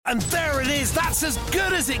And there it is. That's as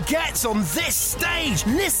good as it gets on this stage.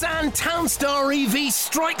 Nissan Townstar EV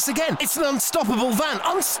strikes again. It's an unstoppable van.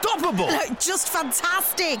 Unstoppable. Look, just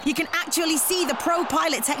fantastic. You can actually see the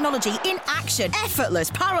ProPilot technology in action.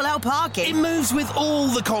 Effortless parallel parking. It moves with all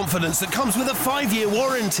the confidence that comes with a 5-year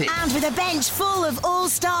warranty. And with a bench full of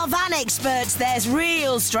all-star van experts, there's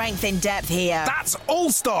real strength in depth here. That's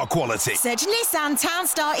all-star quality. Search Nissan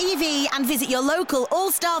Townstar EV and visit your local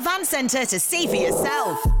all-star van centre to see for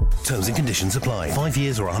yourself. Terms and conditions apply. 5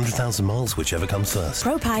 years or 100,000 miles, whichever comes first.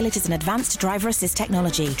 ProPilot is an advanced driver assist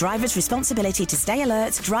technology. Driver's responsibility to stay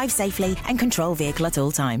alert, drive safely and control vehicle at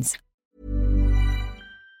all times.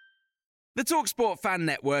 The TalkSport Fan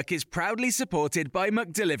Network is proudly supported by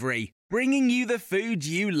McDelivery, bringing you the food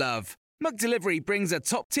you love. McDelivery brings a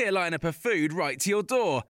top-tier lineup of food right to your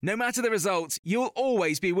door. No matter the result, you'll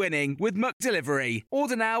always be winning with McDelivery.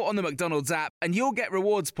 Order now on the McDonald's app and you'll get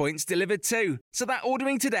rewards points delivered too. So that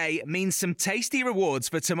ordering today means some tasty rewards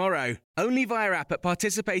for tomorrow. Only via app at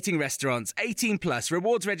participating restaurants. 18 plus.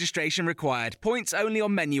 Rewards registration required. Points only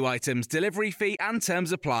on menu items. Delivery fee and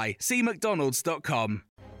terms apply. See mcdonalds.com.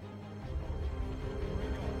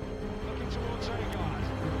 Looking towards Agard.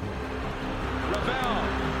 Ravel.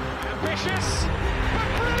 Ambitious, but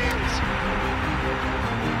brilliant!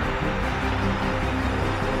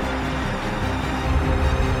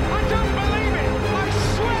 I don't believe it! I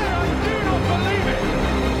swear I do not believe it!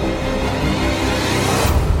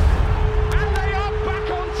 And they are back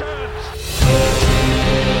on terms!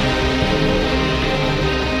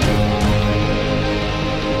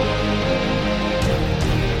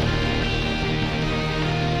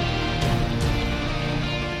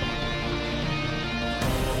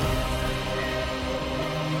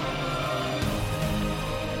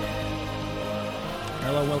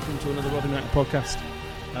 Hello, welcome to another Roddy Knack podcast.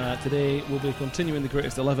 Today we'll be continuing the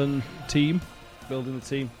Greatest 11 team, building the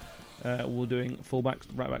team. We're doing fullbacks,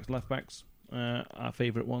 right backs, left backs, our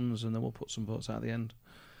favourite ones, and then we'll put some votes out at the end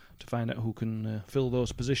to find out who can fill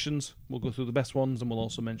those positions. We'll go through the best ones and we'll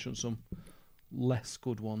also mention some less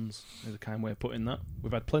good ones, is a kind way of putting that.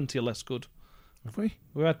 We've had plenty of less good. Have we?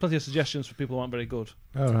 We've had plenty of suggestions for people who aren't very good.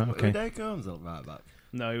 Oh, right, okay. Derek Holmes up right back.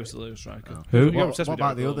 No, he was the striker. Oh. Who? You're What obsessed with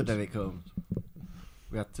about Derek the other Holmes. Derek Holmes?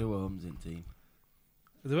 We had two Holmes in team.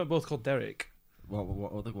 They weren't both called Derek. What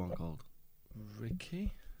other one called?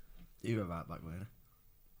 Ricky? You were right back, weren't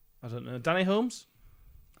I don't know. Danny Holmes?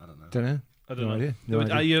 you? I don't know. Don't know. I don't No know. idea. There No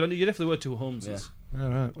were- idea. you definitely were two Holmeses. Yeah. All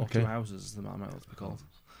right. Or Okay. two houses, as they might well be called.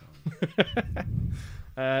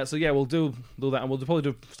 So yeah, we'll do that, and we'll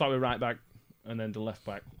probably start with right back and then do left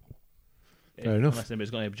back. Fair enough. Unless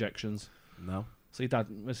anybody's got any objections. No. See, Dad,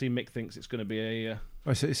 I see Mick thinks it's going to be a.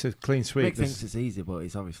 Well, it's a clean sweep. Mick thinks it's easy, but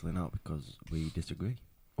it's obviously not because we disagree.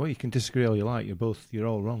 Well, you can disagree all you like. You're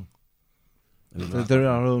all wrong. Who's There right?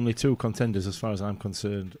 are only two contenders, as far as I'm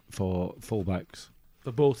concerned, for fullbacks.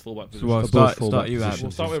 For both fullback So positions. we'll For start, both full-back start you right. positions.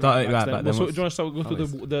 We'll start with Start right it backs right then. back. Do Then you want to start go through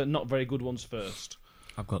Obviously. the not very good ones first?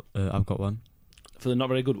 I've got one. For the not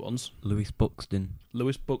very good ones, Lewis Buxton.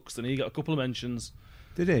 Lewis Buxton. He got a couple of mentions.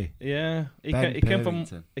 Did he? Yeah, he Ben came from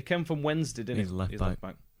Purrington. Wednesday, didn't He's he? left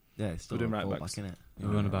back. Yeah, it's still We're doing right right back, backs. innit?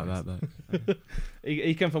 You're on about right back.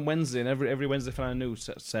 He came from Wednesday, and every Wednesday fan I knew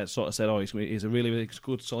said, oh, he's a really, really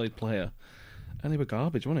good, solid player. And he was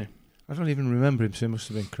garbage, wasn't I don't even remember him, so he must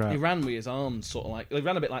have been he? crap. He ran with his arms, sort of like he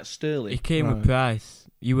ran a bit like Sterling. He came Right. with Price.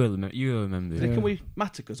 You will remember. Did he Yeah. come with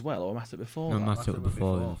Matic as well, or Matic before? No, that? Matt Matt took took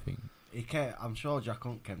before, before. I think. He came, I'm sure Jack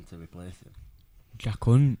Hunt came to replace him. Jack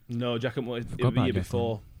Hunt. No, Jack Hunt was Forgot the year about Jack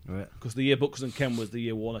before, Right. because the year Buxton came was the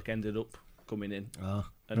year Warnock ended up coming in, Oh.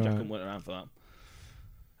 and Jack Right. Hunt went around for that.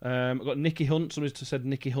 I've got Nicky Hunt. Somebody just said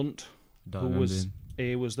Nicky Hunt. Don't Who remember was him.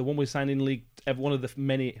 he was the one we signed in league. One of the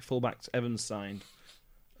many fullbacks Evans signed.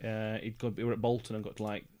 We were at Bolton and got to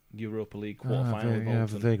like Europa League quarter final with I have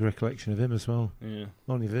a Bolton. vague recollection of him as well. Yeah,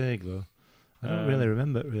 Only vague, though. I don't really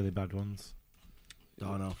remember really bad ones.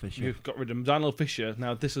 Darnell Fisher. you've got rid of him. Daniel Fisher.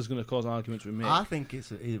 Now this is going to cause arguments with me. I think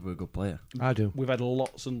he's a good player. I do. We've had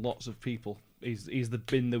lots and lots of people. He's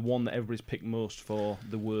been the one that everybody's picked most for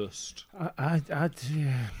the worst.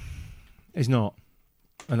 Yeah. He's not,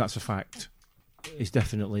 and that's a fact. He's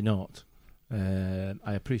definitely not. I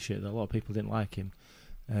appreciate that a lot of people didn't like him.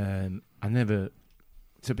 I never,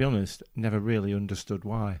 to be honest, never really understood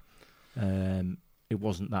why. It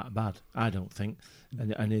wasn't that bad, I don't think.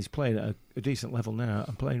 And he's playing at a decent level now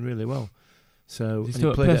and playing really well. So Is he and still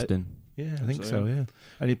at played at- Preston? yeah, I think So, so, yeah. yeah.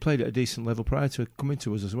 And he played at a decent level prior to coming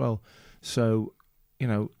to us as well. So,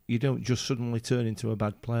 you don't just suddenly turn into a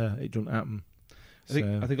bad player. It doesn't happen. I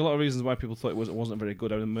think a lot of reasons why people thought it wasn't very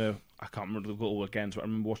good. I can't remember the goal again, so I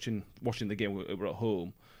remember watching the game. We were at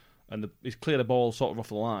home, and he's cleared the ball sort of off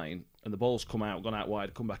the line, and the ball's gone out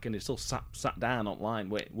wide, come back in. He's still sat down on line,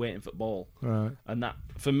 waiting for the ball. Right. And that,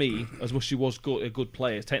 for me, as much as he was a good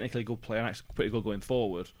player, technically a good player, and actually pretty good going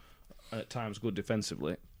forward, and at times good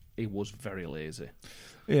defensively, he was very lazy.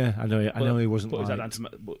 Yeah, I know. I know he wasn't. But liked.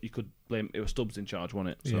 you could blame it was Stubbs in charge,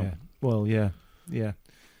 wasn't it? So. Yeah. Well, yeah.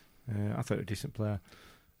 I thought he was a decent player.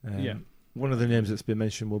 Yeah. One of the names that's been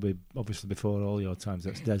mentioned will be obviously before all your times.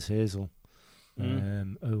 That's Des Hazel.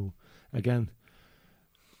 Again,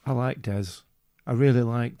 I like Des. I really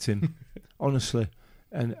liked him, honestly,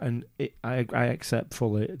 and I accept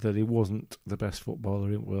fully that he wasn't the best footballer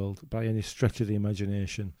in the world by any stretch of the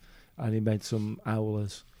imagination, and he made some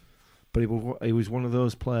howlers. But he was one of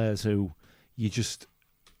those players who you just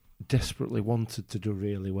desperately wanted to do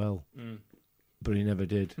really well, but he never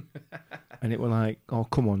did. And it were like, oh,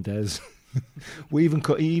 come on, Des. We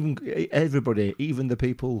even everybody, even the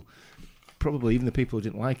people who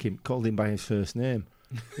didn't like him, called him by his first name.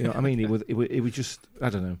 You know what I mean? He was just, I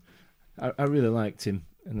don't know. I really liked him,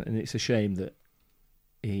 and it's a shame that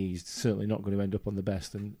he's certainly not going to end up on the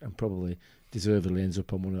best, and probably deservedly ends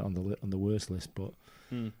up on the worst list. But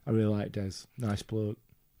I really like Des. Nice bloke.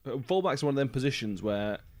 Fullback's one of them positions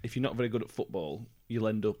where if you're not very good at football,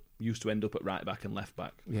 used to end up at right back and left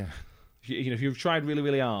back. Yeah. If you've tried really,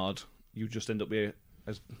 really hard, you just end up being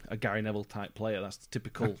a Gary Neville type player. That's the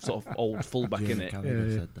typical sort of old fullback, isn't it?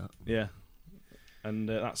 Said that. Yeah. And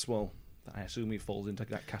that's, well, I assume he falls into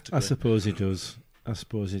that category. I suppose he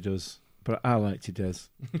does. But I liked it, Des.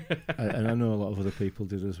 And I know a lot of other people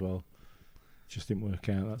did as well. Just didn't work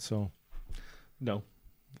out, that's all. No.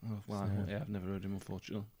 Oh, well, so, I've never heard him,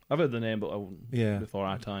 unfortunately. I've heard the name, but I wouldn't before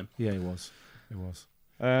our time. Yeah, he was.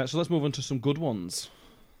 So let's move on to some good ones.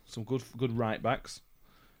 Some good right backs.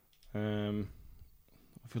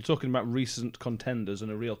 If we're talking about recent contenders,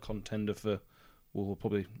 and a real contender for, we'll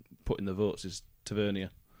probably put in the votes, is Tavernier.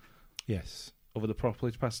 Yes. Over the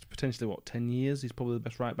past potentially 10 years, he's probably the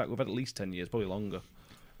best right back. We've had at least 10 years, probably longer.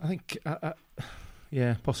 I think,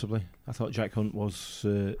 yeah, possibly. I thought Jack Hunt was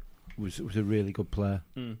a really good player,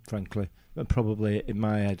 frankly, but probably in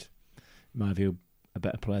my view, a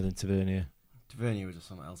better player than Tavernier. Tavernier was just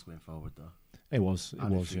something else going forward, though. It was,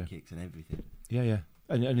 free kicks and everything. Yeah.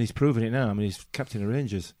 And he's proven it now. I mean, he's captain of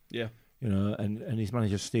Rangers. Yeah. You know, and his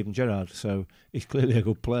manager's Stephen Gerrard, so he's clearly a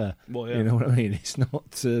good player. Well, yeah. You know what I mean? It's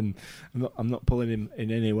not. I'm not pulling him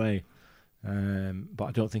in any way, but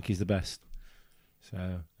I don't think he's the best.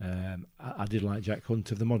 So I did like Jack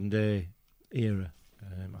Hunt of the modern day era.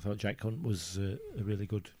 I thought Jack Hunt was a really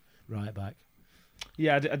good right back.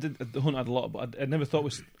 Yeah, I did. Hunt had a lot, but I never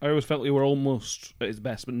thought I always felt he were almost at his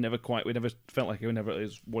best, but never quite. We never felt like he was never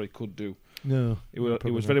at what he could do. No, he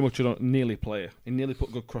was very much a nearly player. He nearly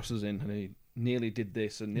put good crosses in, and he nearly did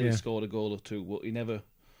this, and nearly scored a goal or two. But he never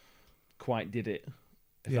quite did it.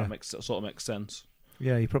 If that sort of makes sense.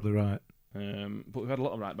 Yeah, you're probably right. But we've had a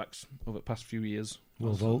lot of right backs over the past few years.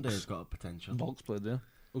 Well, Sunday's got potential. Volks played there.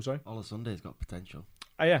 Oh, sorry. Ola Sunday's got potential.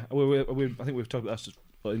 Yeah, I think we've talked about this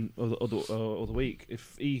in other week.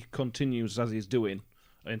 If he continues as he's doing,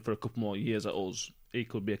 and for a couple more years at us, he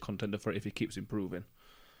could be a contender for it if he keeps improving.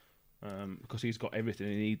 Because he's got everything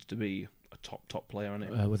he needs to be a top player,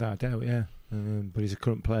 isn't he? Without a doubt, yeah. But he's a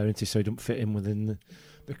current player, isn't he? So he don't fit in within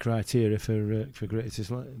the criteria for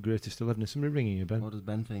greatest 11. Is somebody ringing you, Ben? What does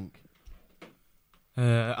Ben think?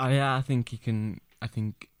 I think he can. I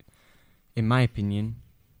think, in my opinion,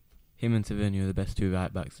 him and Tavernier are the best two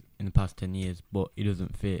right backs in the past 10 years, but he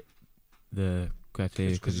doesn't fit the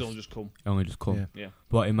criteria because he's only just come. Yeah.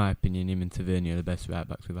 But in my opinion, him and Tavernier are the best right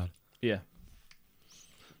backs we've had. Yeah.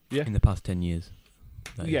 In the past 10 years.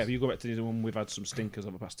 But you go back to the one, we've had some stinkers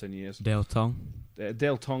over the past 10 years. Dale Tong.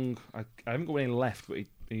 Dale Tong, I haven't got any left, but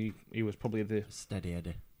he was probably the steady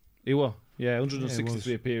Eddie. He was,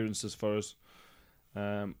 163 appearances for us.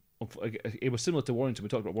 It was similar to Warrington. We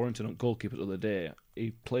talked about Warrington on goalkeeper the other day.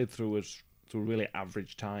 He played through really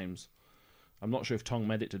average times. I'm not sure if Tong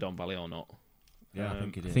made it to Don Valley or not. Yeah, I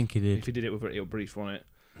think he did. If he did, it was a brief on it.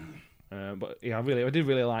 But yeah, I did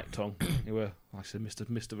really like Tong. He were, like I said,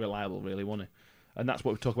 Mr. Reliable, really, wasn't he? And that's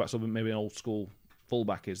what we talk about. So maybe an old school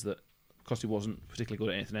fullback is that because he wasn't particularly good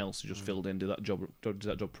at anything else, he just filled in, did that job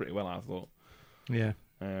pretty well, I thought. Yeah.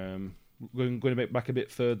 Going back a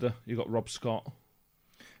bit further, you got Rob Scott.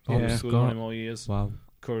 Scott. On him all years. Wow.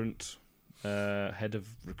 Current head of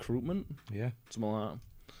recruitment. Yeah. Something like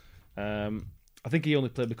that. I think he only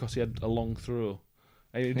played because he had a long throw.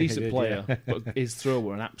 A decent player, but his throw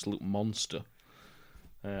were an absolute monster.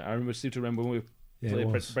 I seem to remember when we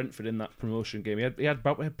played Brentford in that promotion game. He had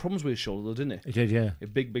problems with his shoulder, didn't he? He did, yeah. He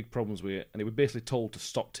had big problems with it, and he was basically told to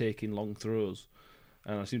stop taking long throws.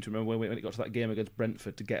 And I seem to remember when it got to that game against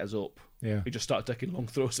Brentford to get us up, Yeah. he just started taking long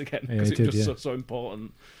throws again Yeah, because he it was did, just so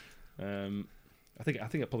important. I think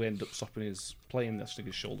it probably ended up stopping his playing. I think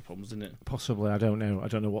his shoulder problems, didn't it? Possibly, I don't know. I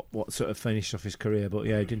don't know what sort of finished off his career, but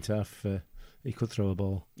yeah, he didn't have. He could throw a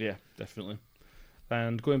ball. Yeah, definitely.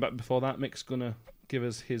 And going back before that, Mick's gonna give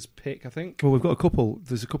us his pick, I think. Well, we've got a couple.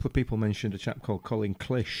 There's a couple of people mentioned. A chap called Colin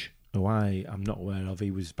Clish, who I'm not aware of.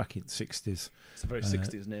 He was back in the 60s. It's a very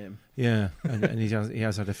 60s name. Yeah, and he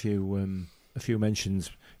has had a few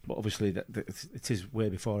mentions, but obviously that it is way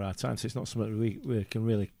before our time, so it's not something we can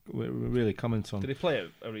really comment on. Did he play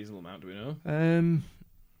a reasonable amount? Do we know?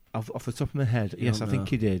 Off the top of my head, You yes, I don't think know.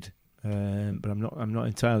 he did. But I'm not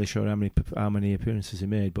entirely sure how many appearances he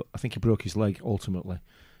made. But I think he broke his leg ultimately,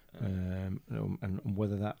 and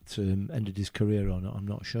whether that ended his career or not, I'm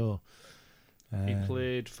not sure. He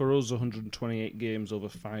played for us 128 games over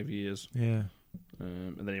 5 years, Yeah,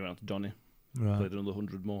 and then he went on to Donny, right. played another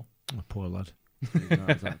 100 more. Oh, poor lad. He's not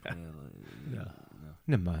exactly, No. no.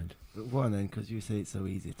 Never mind. But go on then, because you say it's so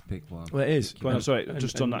easy to pick one. Well, it is. Well, And- sorry, and-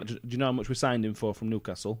 just and- on that, do you know how much we signed him for from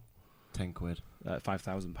Newcastle? £10.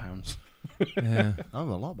 £5,000. Yeah, Oh,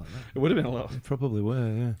 a lot back then. It would have been a lot. they probably were.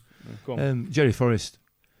 Yeah. Go on. Jerry Forrest,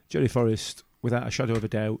 without a shadow of a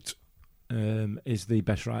doubt, is the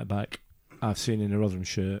best right back I've seen in a Rotherham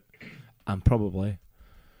shirt, and probably,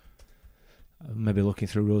 maybe looking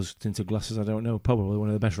through rose tinted glasses, I don't know, probably one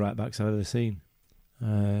of the best right backs I've ever seen.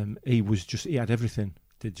 He had everything,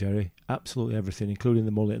 did Jerry? Absolutely everything, including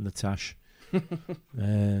the mullet and the tash.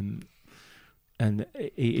 And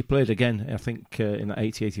he played again, I think, in that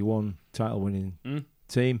 80-81 title-winning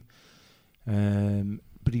team.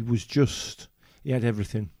 But he had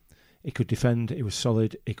everything. He could defend, he was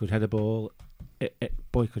solid, he could head a ball,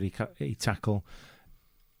 boy could he tackle,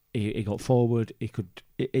 he got forward, he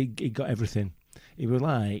got everything. He was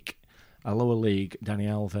like a lower league Dani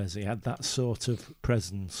Alves. He had that sort of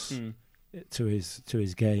presence to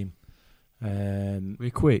his game. Very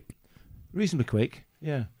quick. Reasonably quick,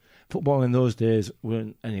 yeah. Football in those days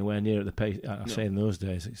weren't anywhere near at the pace. I say in those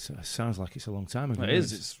days, it sounds like it's a long time ago. It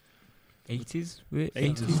is. It's 80s?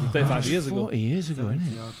 80s, 35 years ago. 40 years ago, isn't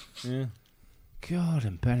it? 70 odd. Yeah, God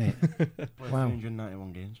and Bennett. Played Wow.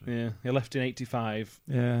 391 games. right? yeah. He left in 85.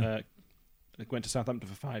 Yeah, Went to Southampton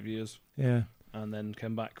for 5 years, yeah. and then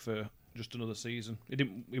came back for just another season.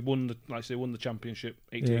 He won the championship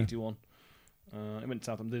 80-81. He went to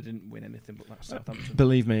Southampton. They didn't win anything, but that's Southampton.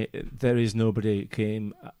 Believe me, there is nobody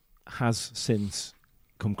has since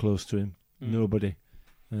come close to him. Nobody,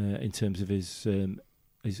 in terms of his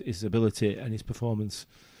ability and his performance.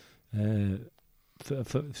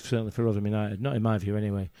 Certainly for Rotherham United, not in my view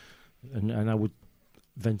anyway, and I would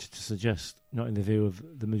venture to suggest not in the view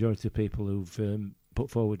of the majority of people who've put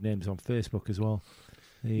forward names on Facebook as well.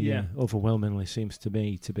 He overwhelmingly seems to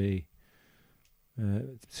be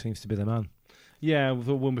the man. Yeah,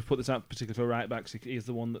 when we put this out, particularly for right backs, he's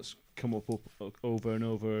the one that's come up over and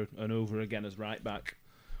over and over again as right back.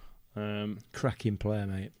 Cracking player,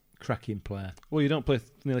 mate. Cracking player. Well, you don't play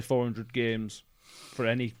nearly 400 games for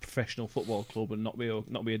any professional football club and not be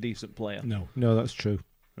a decent player. No, that's true.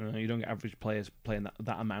 You don't get average players playing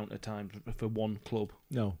that amount of time for one club.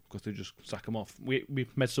 No, because they just sack him off. We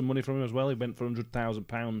made some money from him as well. He went for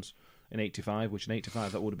 £100,000 in '85, which in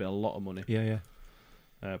 '85 that would have been a lot of money. Yeah.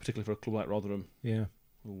 Particularly for a club like Rotherham, Yeah.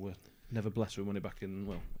 who were never blessed with money back in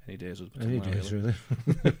any days. Any days, really.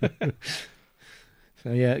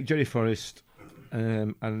 So yeah, Jerry Forrest,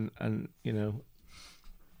 and you know,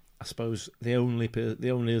 I suppose the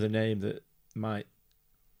only other name that might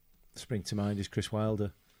spring to mind is Chris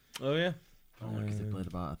Wilder. Oh yeah, Only because he played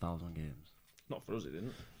about 1,000 games. not for us, it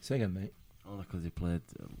didn't. Say again, mate. Only because he played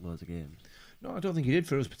loads of games. No, I don't think he did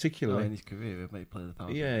for us No, particularly. in his career, he played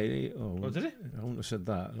 1,000. Yeah. Oh, did he? I wouldn't have said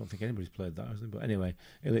that. I don't think anybody's played that, has he? But anyway,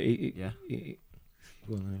 Yeah.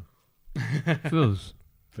 Well, no. For us.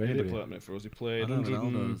 For He didn't anybody. play that many for us. He I played know 100.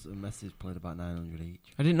 Ronaldo's and Messi's played about 900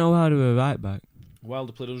 each. I didn't know how to be a right back.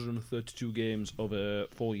 Wilder played 132 games over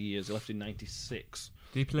 4 years. He left in '96.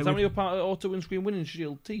 Did he play Is that with... when you were part of the Auto Windscreen Winning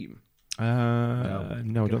Shield team? No, I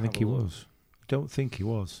Gonna don't think have he a look. was. Don't think he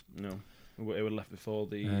was. No, he would left before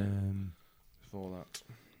the before that.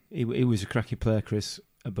 He was a cracking player, Chris,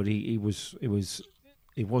 but he was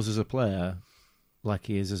as a player, like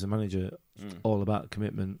he is as a manager, all about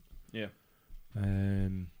commitment. Yeah.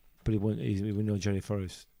 But he was no Jerry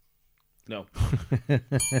Forrest. No.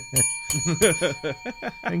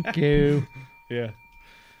 Thank you. Yeah.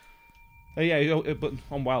 But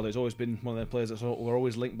on Wilder, he's always been one of the players that were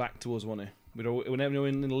always linked back to us, wasn't he? Whenever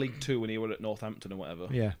in League Two, when he were at Northampton or whatever,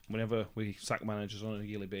 Yeah. whenever we sack managers on a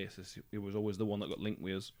yearly basis, he was always the one that got linked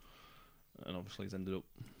with us. and obviously he's ended up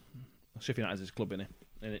Sheffield United's his club in it.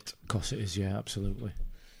 Of course it is, yeah, absolutely.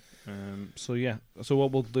 So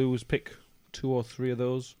what we'll do is pick 2 or 3 of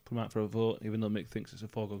those, put them out for a vote, even though Mick thinks it's a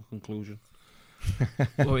foregone conclusion.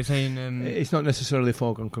 What we're saying, it's not necessarily a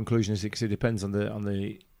foregone conclusion, is it? Because it depends on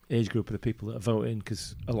the age group of the people that are voting.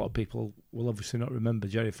 Because a lot of people will obviously not remember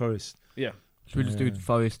Jerry Forrest. Yeah. should we just do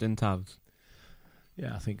Forest and Tavs?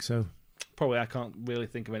 Yeah, I think so. Probably I can't really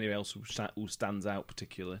think of anyone else who stands out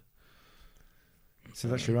particularly. So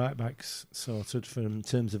that's your right backs sorted in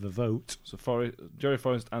terms of a vote. So Jerry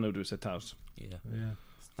Forrest and Udo said Towers. Yeah.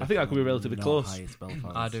 I think that could be relatively Not close. highest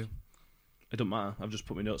Belfast. I do. It don't matter. I've just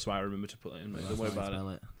put my notes so I remember to put that in. Mate. Don't worry about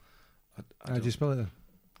it. How do you spell it then?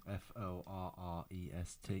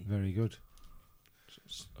 Forrest. Very good.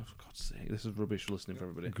 Oh, for God's sake, this is rubbish listening for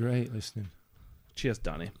everybody. Great listening. Cheers,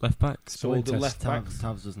 Danny. Left back. So we'll do left backs.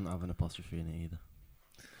 Tavs doesn't have an apostrophe in it either.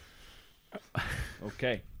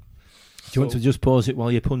 Okay. Do you want to just pause it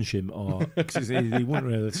while you punch him, or cause he wouldn't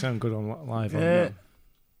really sound good on live? On that.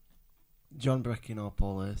 John Breckin or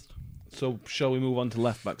Paul Hurst? So shall we move on to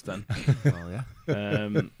left backs then? Well,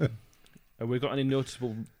 yeah. Have we got any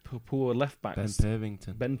noticeable poor left backs?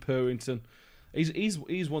 Ben Purrington.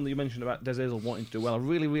 He's one that you mentioned about Des Hazel wanting to do well. I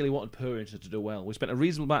really, really wanted Purrington to do well. We spent a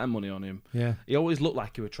reasonable amount of money on him. Yeah. He always looked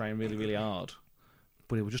like he was trying really, really hard,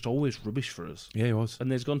 but he was just always rubbish for us. Yeah, he was. And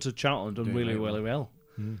he's gone to Charlton and done Doing really, very really well.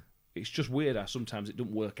 Mm. It's just weird how sometimes it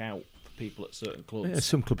doesn't work out for people at certain clubs. Yeah,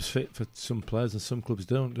 some clubs fit for some players and some clubs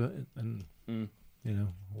don't, and you know,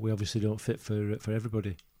 we obviously don't fit for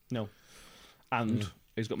everybody. No. And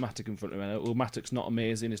he's got Matic in front of him. Well, Matic's not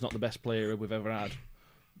amazing. He's not the best player we've ever had,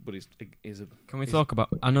 but he's a... Can we talk about...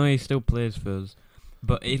 I know he still plays for us,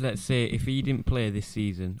 but let's say if he didn't play this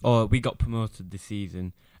season, or we got promoted this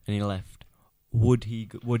season and he left, would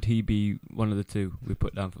he be one of the 2 we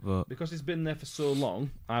put down for vote? Because he's been there for so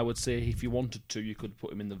long, I would say if you wanted to, you could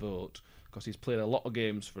put him in the vote, because he's played a lot of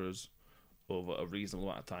games for us over a reasonable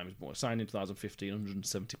amount of time. He's signed in 2015,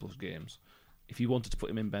 170 plus games. If you wanted to put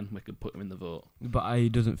him in, Ben, we could put him in the vote. But he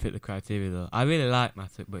doesn't fit the criteria, though. I really like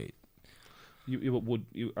Matic, but...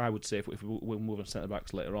 I would say if we move on centre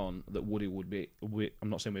backs later on, that Woody would be. I'm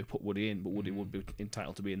not saying we put Woody in, but Woody would be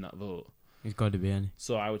entitled to be in that vote. He's got to be in.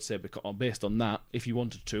 So I would say, based on that, if you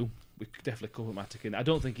wanted to, we could definitely cover Matic in. I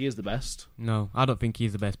don't think he is the best. No, I don't think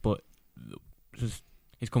he's the best, but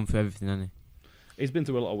he's come through everything, hasn't he? He's been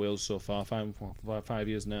through a lot of Wales so far. 5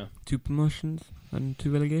 years now. 2 promotions and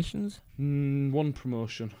 2 relegations. 1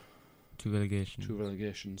 promotion. 2 relegations. 2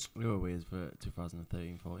 relegations. We were Wales for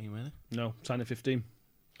 2013-14, weren't No, signed in 15.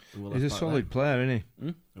 He's a solid player, isn't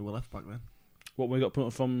he? Who were left back then? What we got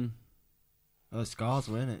put from? Scars,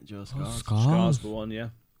 weren't it? Joe Scars. Scars for one, yeah.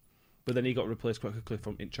 But then he got replaced quite quickly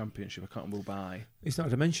from in Championship. I can't remember by. He's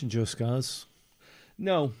not to mention Joe Scars.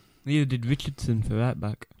 No. Neither did Richardson for right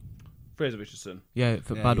back. Fraser Richardson. Yeah,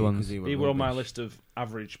 for bad ones. He were on my list of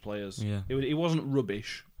average players. Yeah. He wasn't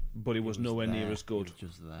rubbish, but he was nowhere near as good. He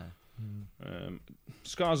was just there.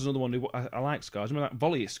 Scars is another one. I like Scars. Remember that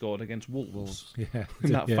volley he scored against Wolves? Yeah.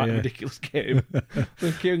 In that ridiculous game.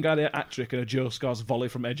 With Kieran Gardner hat-trick and a Joe Scars volley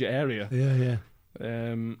from edge of area. Yeah.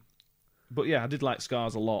 But yeah, I did like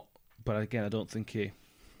Scars a lot. But again, I don't think he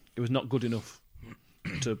was not good enough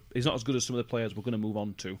to... He's not as good as some of the players we're going to move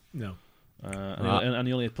on to. No. And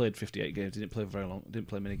he only played 58 games. He didn't play for very long. Didn't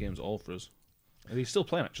play many games at all for us. And he's still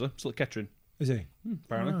playing, actually. Still at Kettering. Is he?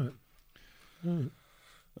 Apparently. Right.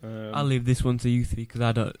 I'll leave this one to you 3 because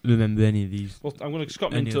I don't remember any of these. Well, I'm going to...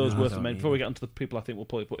 Scott Minto's worth a mention. Before we get onto the people I think we'll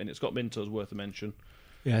probably put in it, Scott Minto's worth a mention.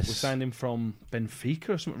 Yes. We signed him from Benfica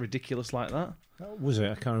or something ridiculous like that. Was it?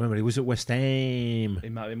 I can't remember. He was at West Ham. He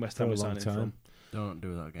might have been West Ham we signed him from. Don't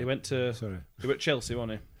do that again. He went to... Sorry. He went to Chelsea,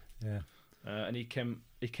 wasn't he? Yeah. And he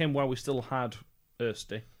came while we still had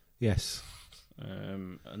Ersty. Yes.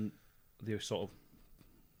 And they were sort of...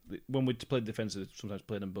 When we played defensive, sometimes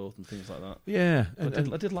played them both and things like that. Yeah.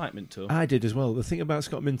 I did like Minto. I did as well. The thing about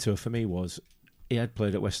Scott Minto for me was he had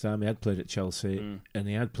played at West Ham, he had played at Chelsea, and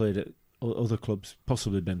he had played at other clubs,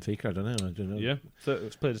 possibly Benfica, I don't know. Yeah,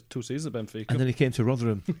 he's played 2 seasons at Benfica. And then he came to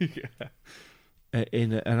Rotherham yeah.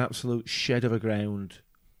 In an absolute shed of a ground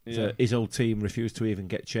that his old team refused to even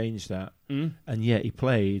get changed at. And yet he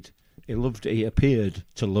played... He loved it. He appeared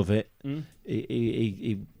to love it.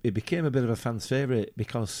 He became a bit of a fan's favourite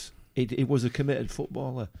because he was a committed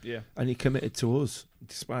footballer. Yeah, and he committed to us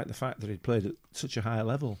despite the fact that he'd played at such a high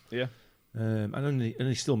level. Yeah, and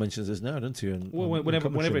he still mentions us now, doesn't he? And,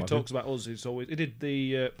 whenever he talks about us, it's always he did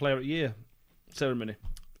the Player of the Year ceremony.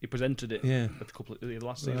 He presented it. Yeah, a couple of, the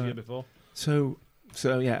last season, the year before. So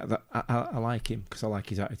yeah, I like him because I like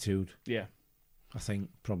his attitude. Yeah. I think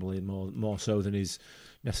probably more so than his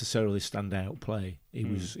necessarily standout play. He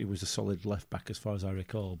was a solid left back as far as I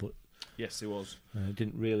recall, but Yes, he was.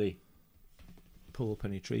 Didn't really pull up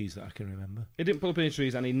any trees that I can remember. He didn't pull up any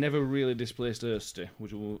trees, and he never really displaced Ersty,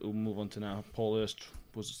 which we'll move on to now. Paul Hurst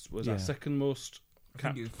was our second most. I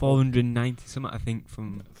think it was 490 something. I think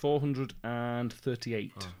from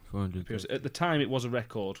 438. 400. At the time, it was a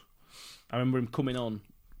record. I remember him coming on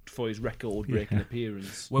for his record-breaking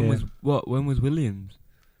appearance. When was Williams?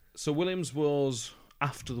 So Williams was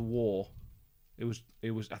after the war. It was.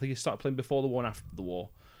 I think he started playing before the war and after the war,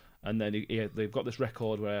 and then they've got this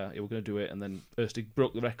record where he was going to do it, and then Ersty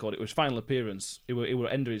broke the record. It was his final appearance. It would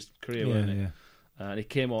end his career, wasn't it? And he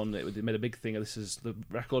came on. They made a big thing of this is the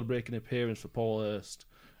record-breaking appearance for Paul Hurst.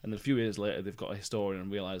 And then a few years later, they've got a historian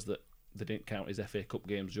and realised that they didn't count his FA Cup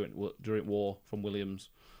games during war from Williams,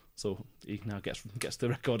 so he now gets the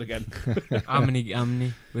record again. How many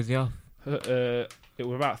was he off? It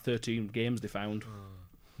were about 13 games they found.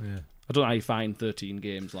 Yeah. I don't know how you find 13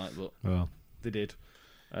 games but they did.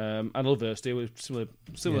 I love Hurst. He was similar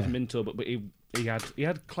to Minto, but he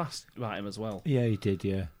had class about him as well. Yeah, he did.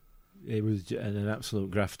 Yeah, he was an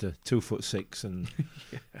absolute grafter, 2'6", and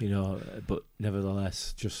but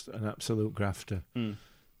nevertheless, just an absolute grafter.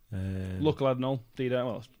 Local Adnall,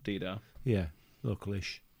 Didar. Yeah,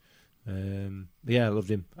 localish. I loved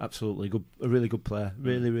him. Absolutely good, a really good player.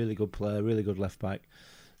 Really good player. Really good left back.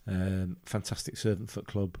 Fantastic servant for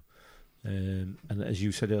club. And as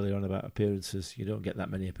you said earlier on about appearances, you don't get that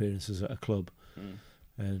many appearances at a club.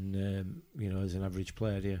 And as an average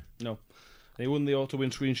player, do you? No. He won the Auto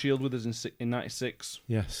Windscreen Shield with us in '96.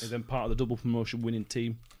 Yes. He's then part of the double promotion winning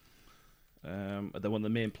team. And then one of the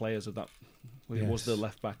main players of that. He was the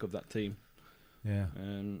left back of that team. Yeah.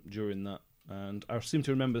 During that. And I seem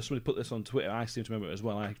to remember, somebody put this on Twitter, I seem to remember it as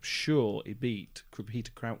well. I'm sure he beat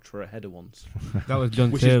Peter Crouch for a header once. That was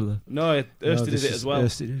John Taylor. No, Ersty did it as well.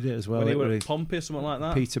 Ersty did it as well. When he were at Pompey or something like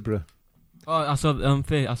that. Peterborough. Oh, I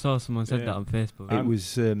saw someone said that on Facebook.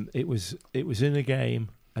 It was in a game,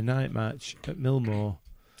 a night match at Millmore.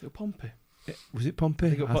 Pompey. Was it Pompey?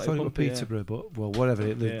 I thought it was Peterborough, but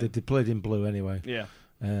whatever. They played in blue anyway. Yeah.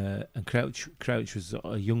 And Crouch was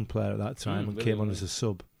a young player at that time and came on as a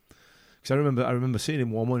sub. Because I remember seeing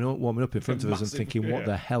him warming up in front of us and thinking, what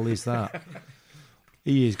the hell is that?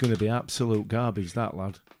 He is going to be absolute garbage, that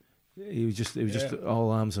lad. He was just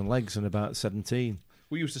all arms and legs and about 17.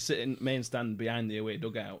 We used to sit in main stand behind the away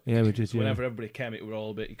dugout. Yeah, we did. So whenever everybody came, it were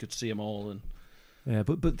all a bit. You could see them all, and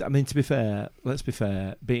but I mean, to be fair, let's be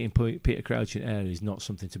fair. Beating Peter Crouch in air is not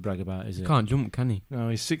something to brag about, is it? Can't jump, can he? No,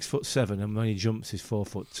 he's 6'7", and when he jumps, he's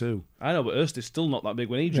 4'2". I know, but Hurst is still not that big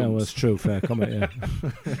when he jumps. No, well, that's true. Fair comment.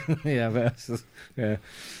 Yeah,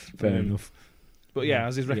 fair enough. But yeah,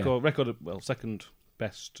 as his record, second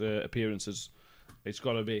best appearances, it's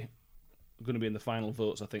got to be going to be in the final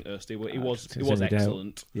votes. I think Hurst. He was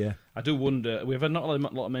excellent. Doubt. Yeah, I do wonder. We've had not a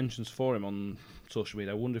lot of mentions for him on social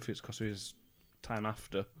media. I wonder if it's because of his time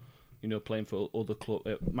after, playing for other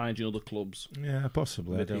managing other clubs. Yeah,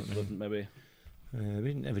 possibly. I don't know. Maybe.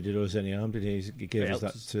 He never did us any harm, did he? He gave us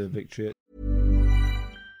that victory.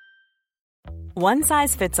 One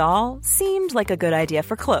size fits all seemed like a good idea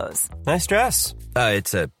for clothes. Nice dress.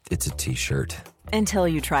 It's a t-shirt. Until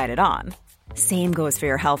you tried it on. Same goes for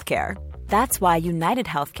your healthcare. That's why United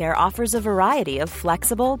Healthcare offers a variety of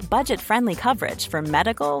flexible, budget-friendly coverage for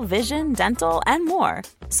medical, vision, dental, and more.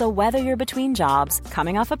 So whether you're between jobs,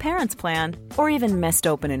 coming off a parent's plan, or even missed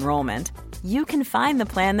open enrollment, you can find the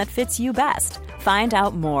plan that fits you best. Find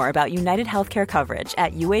out more about United Healthcare coverage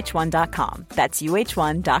at uh1.com. That's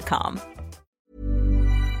uh1.com.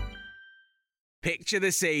 Picture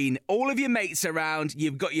the scene. All of your mates around,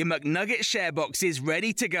 you've got your McNugget share boxes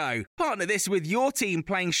ready to go. Partner this with your team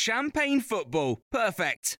playing champagne football.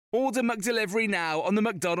 Perfect. Order McDelivery now on the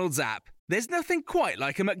McDonald's app. There's nothing quite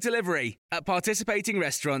like a McDelivery. At participating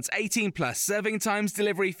restaurants, 18 plus, serving times,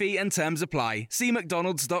 delivery fee and terms apply. See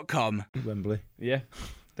mcdonalds.com. Wembley. Yeah,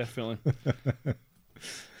 definitely.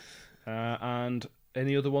 And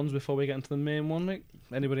any other ones before we get into the main one, Mick?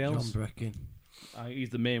 Anybody else? John Brecken. He's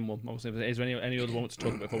the main one. Obviously, is there any other one to talk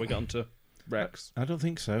about before we get on to Rex? I don't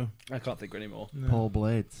think so. I can't think of any more. No. Paul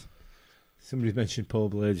Blades. Somebody mentioned Paul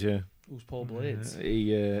Blades, yeah. Who's Paul Blades?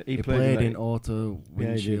 He played in Auto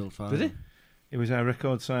Windshield. Did he? It was our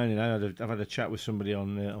record signing. I've had a chat with somebody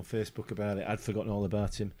on Facebook about it. I'd forgotten all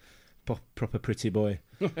about him. Proper pretty boy.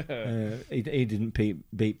 He didn't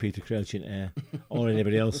beat Peter Crouch in air, or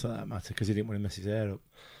anybody else for that matter, because he didn't want to mess his hair up.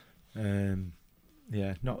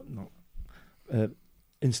 Not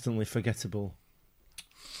instantly forgettable.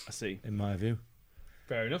 I see. In my view.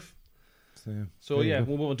 Fair enough. So we'll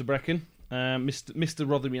move on to Brecken. Mr.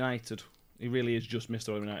 Rotherham United. He really is just Mr.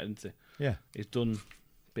 Rotherham United, isn't he? Yeah. He's done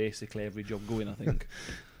basically every job going, I think.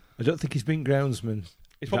 I don't think he's been groundsman.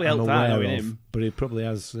 It's probably that I'm helped out aware knowing of, him. but he probably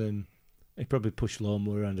has. He probably pushed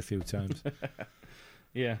lawnmower around a few times.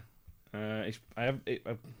 Yeah. I've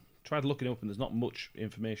tried looking up, and there's not much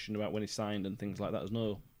information about when he signed and things like that.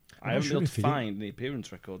 I haven't been able to find any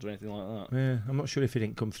appearance records or anything like that. Yeah, I'm not sure if he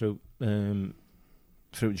didn't come through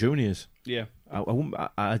juniors. Yeah.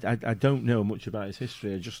 I don't know much about his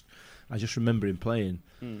history. I just remember him playing,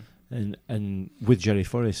 and with Jerry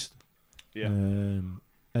Forrest. Yeah.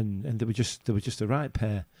 And they were just the right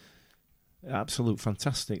pair. Absolute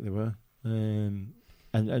fantastic they were. And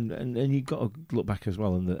you've got to look back as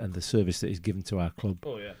well, and the service that he's given to our club.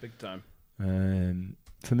 Oh yeah, big time.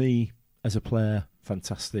 For me, as a player,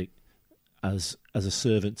 fantastic. As a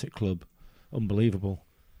servant at club, unbelievable.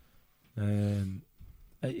 Again,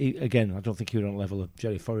 I don't think he was on the level of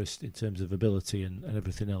Jerry Forrest in terms of ability and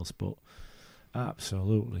everything else, but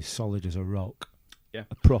absolutely solid as a rock. Yeah,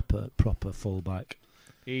 a proper fullback.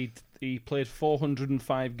 He played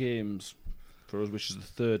 405 games for us, which is the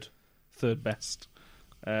third best,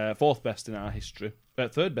 fourth best in our history.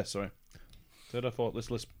 Third best, sorry. Third or fourth.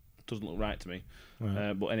 This list doesn't look right to me.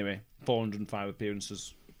 Right. But anyway, 405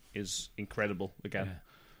 appearances is incredible again.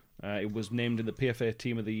 Yeah. It was named in the PFA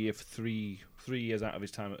Team of the Year for three years out of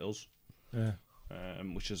his time at us. Yeah.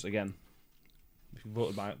 Which is, again,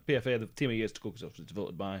 voted by PFA, the Team of the Year to cook itself, it's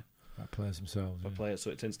voted by players themselves. By players, so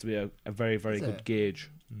it tends to be a very, very good gauge.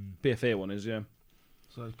 PFA one is, yeah.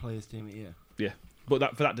 So it's Players Team of the Year? Yeah.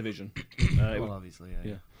 But for that division. Well, obviously,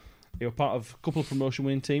 yeah. He was part of a couple of promotion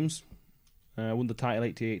winning teams. Won the title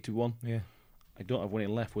 88-1. Yeah. I don't have when he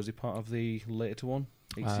left. Was he part of the later one?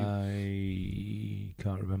 I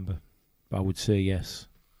can't remember. But I would say yes.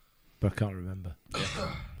 But I can't remember.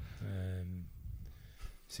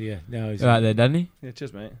 So yeah, no, he's right there, Danny. Yeah,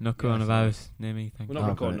 cheers, mate. No coronavirus near me. Thank We're you.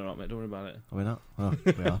 not recording or not, mate. Don't worry about it. Are we not? Oh,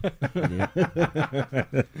 we are.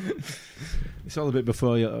 It's all a bit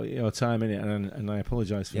before your time, innit? And I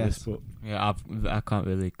apologise for this, but I can't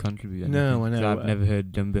really contribute. No, I know. I've never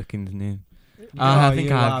heard John Birkin's name. I think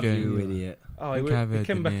I've heard you idiot. Oh, he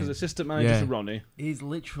came back as assistant manager to Ronnie. He's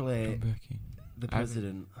literally the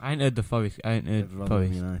president. I ain't heard the Forest. I ain't heard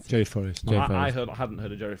Forest. Jerry Forrest. I hadn't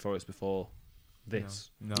heard of Jerry Forrest before this.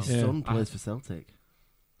 No. His son plays for Celtic.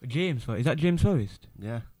 James Forrest. Is that James Forrest?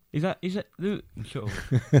 Yeah. Is that shut up.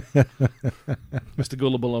 Mr.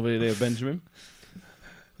 Gullible over here, Benjamin.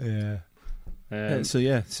 Yeah.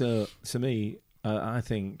 So me, I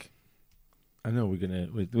think I know we're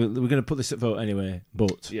gonna put this at vote anyway,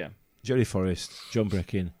 but yeah, Jerry Forrest, John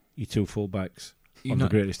Breckin, you two fullbacks on the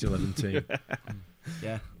greatest 11 team.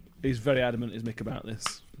 Yeah, he's very adamant as Mick about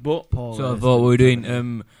this. But so I thought we were doing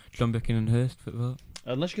John Breckin and Hurst for the vote.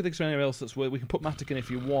 Unless you can think of anyone else that's where we can put Mattick in if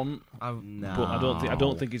you want. No. But I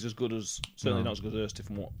don't think he's as good as not as good as Hurst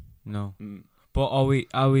from what. No. But are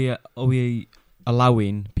we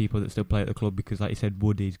allowing people that still play at the club because, like you said,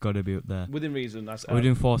 Woody's got to be up there within reason? We're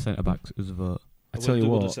doing 4 centre backs as a vote. I tell you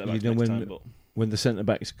what, when the centre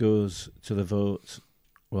backs goes to the vote,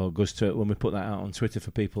 when we put that out on Twitter for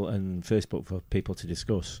people and Facebook for people to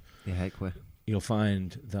discuss, you'll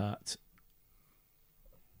find that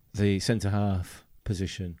the centre half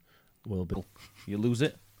position will be. You lose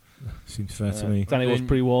it. Seems fair to me. Danny was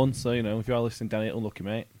pre-warned, so if you are listening, Danny, unlucky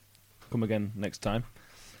mate. Come again next time.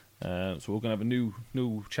 So we're going to have a new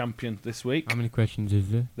champion this week. How many questions is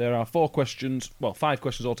there? There are 4 questions. Well, 5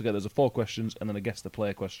 questions altogether. There's 4 questions and then a guess the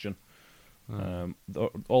player question.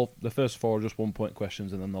 The first 4 are just 1 point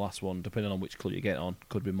questions, and then the last one, depending on which clue you get on,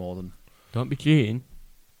 could be more than. Don't be cheating.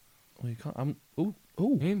 Well, you can't.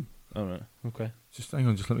 Him. All right. Okay. Just hang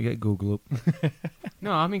on. Just let me get Google up.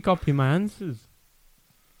 No, I mean copy my answers.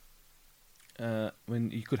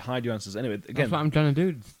 You could hide your answers anyway. Again, that's what I'm trying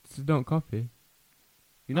to do. So don't copy.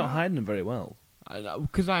 You're not hiding them very well.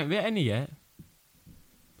 Because I ain't written any yet.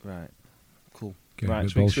 Right. Cool. Right,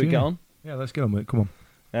 should we get on? Yeah, let's get on, mate. Come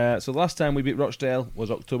on. So the last time we beat Rochdale was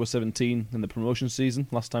October 17 in the promotion season,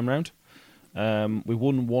 last time round. We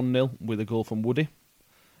won 1-0 with a goal from Woody.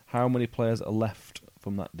 How many players are left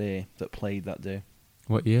from that day that played that day?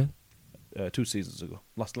 What year? 2 seasons ago.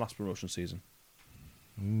 Last promotion season.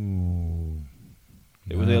 Ooh.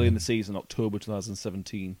 It was early in the season, October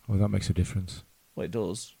 2017. Well, that makes a difference. Well, it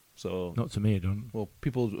does. So not to me, it don't. Well,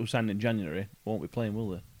 people who signed in January won't be playing, will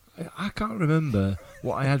they? I can't remember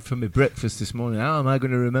what I had for my breakfast this morning. How am I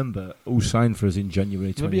going to remember who signed for us in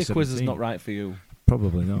January 2017? Maybe a quiz is not right for you.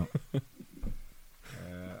 Probably not.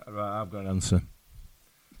 Right, I've got an answer.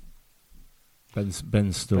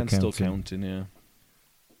 Ben's still counting. Yeah.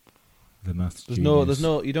 The maths. There's genius.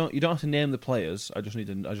 no. You don't have to name the players. I just need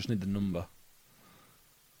the number.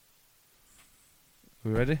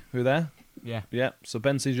 We ready? We there? Yeah. Yeah. So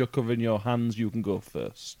Ben says you're covering your hands. You can go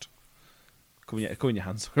first. Covering your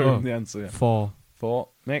hands. Covering the answer. Yeah. 4. 4.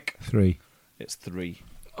 Mick. 3. It's 3.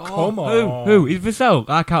 Come on. Who? Is Vassell?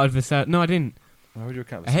 I counted Vassell. No, I didn't. Why would you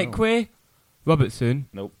count this? Hekwe, Robertson.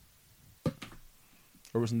 Nope.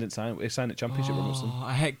 Robertson didn't sign. He signed at Championship. Robertson.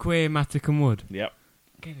 Hekwe, Matic and Wood. Yep.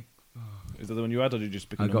 Is that the one you had, or did you just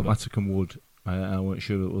pick? I got another? Matic and Wood. I weren't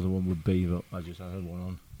sure what the other one would be, but I had one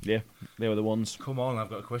on. Yeah, they were the ones. Come on, I've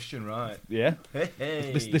got a question right. Yeah.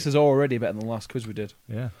 Hey. This is already better than the last quiz we did.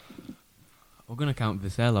 Yeah. We're going to count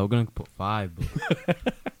Vassell. We're going to put 5.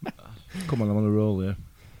 But Come on, I'm on a roll here.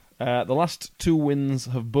 The last 2 wins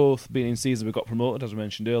have both been in season we got promoted, as we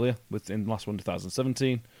mentioned earlier, in the last one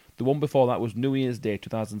 2017. The one before that was New Year's Day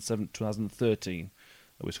 2013.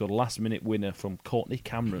 We scored a last-minute winner from Courtney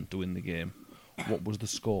Cameron to win the game. What was the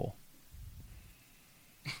score?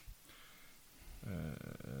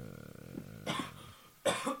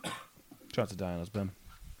 Try to die on us, Ben.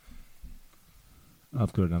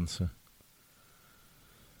 I've got an answer.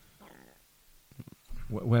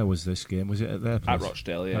 Where was this game? Was it at their place? At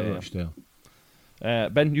Rochdale, yeah. At yeah. Rochdale.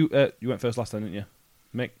 Ben, you went first last time, didn't you?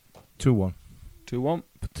 Mick? 2-1. 2-1?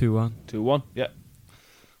 2-1. 2-1, yeah.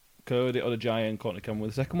 Cody or the Giant, Courtney Cameron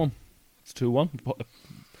with the second one. It's 2-1.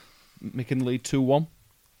 Mick in the lead 2-1.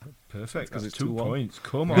 Perfect. Because That's it's 2 2-1. points.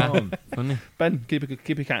 Come on. Funny. Ben, keep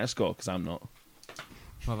a count of score, because I'm not.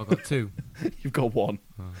 What have I got? 2. You've got 1.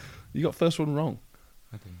 Oh. You got first one wrong.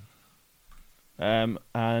 I didn't.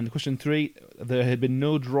 And question 3, there had been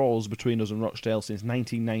no draws between us and Rochdale since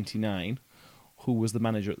 1999. Who was the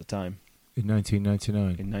manager at the time? In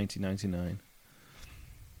 1999. In 1999.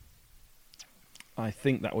 I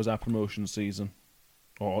think that was our promotion season.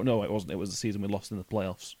 Or no, it wasn't. It was the season we lost in the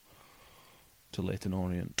playoffs to Leyton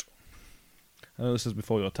Orient. I know this is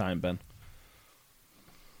before your time, Ben.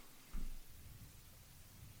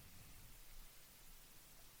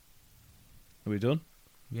 Are we done?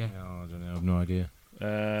 Yeah. Oh, I don't know. I've no idea.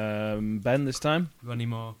 Ben, this time? Ronnie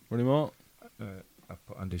Moore. Ronnie Moore? I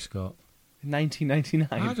put Andy Scott. 1999.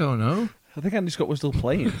 I don't know. I think Andy Scott was still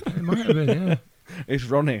playing. It might have been, yeah. It's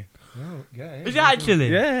Ronnie. Oh, yeah. Is it actually?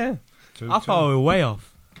 Yeah. I thought we were way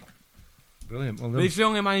off. Brilliant. Well But done. it's the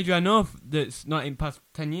only manager I know of that's not in past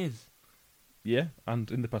 10 years. Yeah, and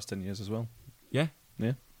in the past 10 years as well. Yeah.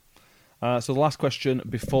 Yeah. So the last question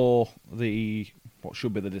before what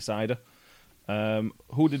should be the decider.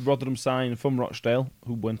 Who did Rotherham sign from Rochdale,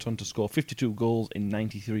 who went on to score 52 goals in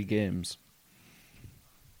 93 games?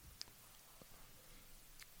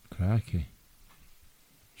 Crikey.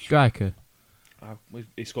 Striker.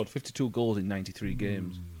 He scored 52 goals in 93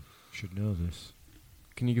 games. Should know this.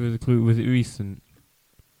 Can you give us a clue? Was it recent?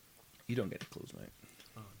 You don't get the clues, mate.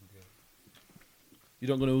 You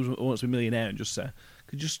don't go to Who Wants to Be a Millionaire and just say,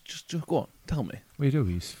 could you just go on, tell me. Well, you do.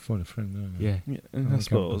 He's phone a friend, don't you? Yeah. Yeah, I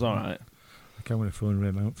suppose, all right. I can't want to phone Ray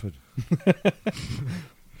Mountford.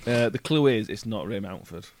 The clue is it's not Ray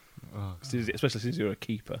Mountford, Oh, especially since you're a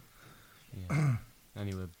keeper. yeah.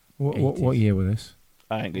 Anyway. What year was this?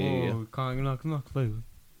 I ain't getting you. Oh, can't no clue.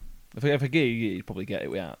 If I give you, you'd probably get it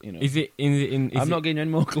without, you know. Is it in? I'm not getting you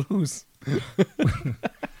any more clues.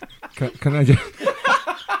 Can I just...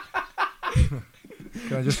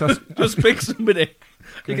 Can I just ask... Just pick somebody.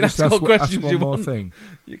 You can ask all questions one you more want. thing?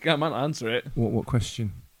 You can't answer it. What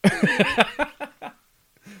question?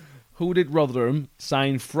 Who did Rotherham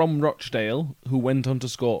sign from Rochdale who went on to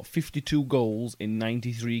score 52 goals in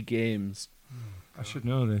 93 games? I should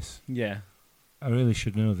know this. Yeah. I really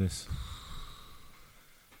should know this.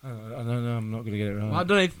 I don't know. I'm not going to get it right. Well, I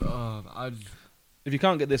don't know if. If you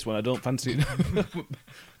can't get this one, I don't fancy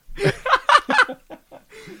it.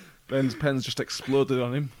 Ben's pen's just exploded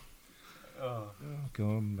on him. Oh, go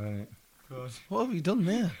on, mate. What have you done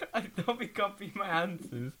there? I don't be copying my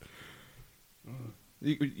answers.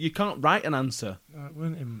 You can't write an answer. No, it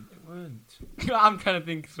weren't. I'm trying to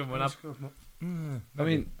think of someone. I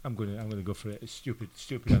mean, I'm gonna go for it. It's stupid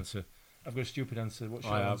answer. I've got a stupid answer. What's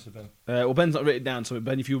your answer, Ben? well, Ben's not written down, so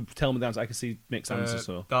Ben, if you tell me the answer, I can see Mick's answer.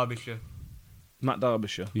 So Derbyshire. Matt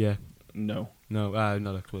Derbyshire. Yeah. No,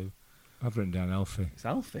 Not a clue. I've written down Alfie. it's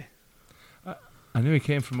Alfie. I knew he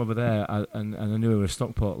came from over there, and I knew he was a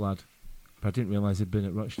Stockport lad, but I didn't realise he'd been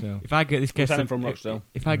at Rochdale. If I get this guess, signed from Rochdale.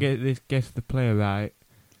 If I get this guess the player right,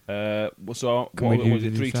 So Can what we do was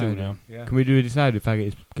it? the 3-2 decider? now. Yeah. can we do a decider if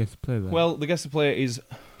I guess the player right? Well, the guess the player is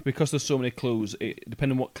because there's so many clues.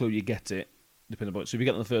 Depending on what clue you get it, depending on. So if you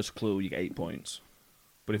get the first clue, you get 8 points.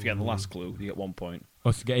 But if you get the last clue, you get 1 point.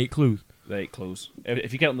 Or to get 8 clues. The 8 clues.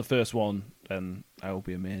 If you get on the first one, then I will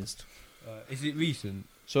be amazed. Is it recent?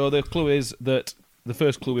 So the clue is that the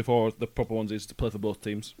first clue before the proper ones is to play for both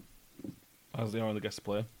teams, as they are in the guest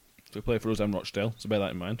player. So we play for us and Rochdale, so bear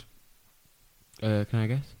that in mind. Can I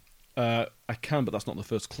guess? I can, but that's not the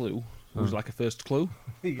first clue. Would you like a first clue?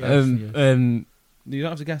 Yes. You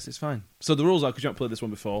don't have to guess, it's fine. So the rules are, because you haven't played this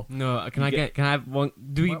one before. No, can I have one?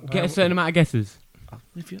 Do we get a certain amount of guesses?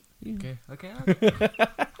 If you, Okay.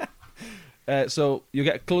 so you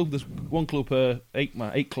get a clue. There's one clue per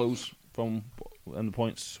 8 clues from, and the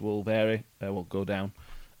points will vary. Will go down.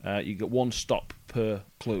 You get one stop per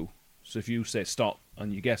clue. So if you say stop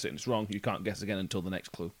and you guess it and it's wrong, you can't guess again until the next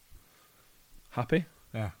clue. Happy?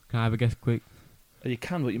 Yeah. Can I have a guess quick? You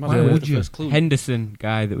can, but you might Why not would get the you? first clue. Henderson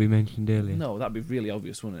guy that we mentioned earlier. No, that'd be really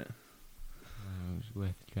obvious, wouldn't it? It's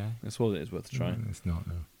worth a try. That's what it is worth a try. It's not,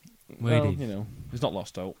 no. Well, Well, you know, he's not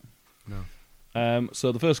lost out. No.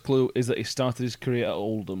 So the first clue is that he started his career at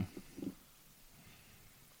Oldham.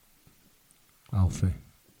 Alfie.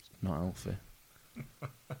 Not Alfie. Do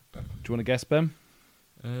you want to guess, Ben?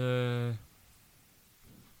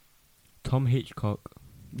 Tom Hitchcock.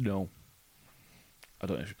 No. I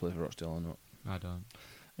don't know if he plays for Rochdale or not. I don't.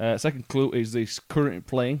 Second clue is he's currently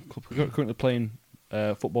playing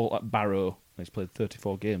football at Barrow. He's played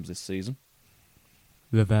 34 games this season.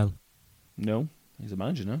 Ravel. No, he's a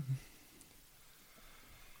manager now.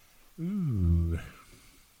 Ooh.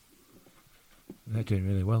 They're doing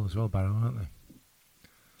really well as well, Barrow, aren't they?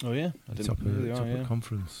 Oh yeah, I Top didn't really of are,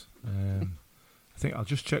 conference. I think I'll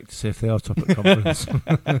just check to see if they are top at conference.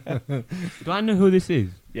 Do I know who this is?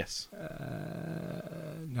 Yes.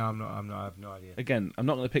 No, I'm not. I have no idea. Again, I'm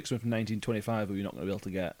not going to pick someone from 1925 who you're not going to be able to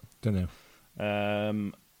get. Don't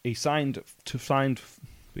know. He signed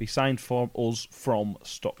for us from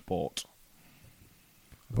Stockport.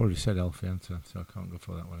 I've already said Alfie Enter, so I can't go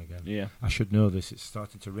for that one again. Yeah. I should know this. It's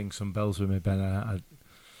starting to ring some bells with me, Ben.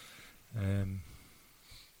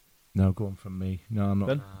 No, go on from me. No, I'm not.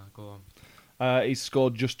 Ben? Go on. He's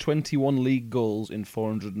scored just 21 league goals in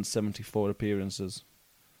 474 appearances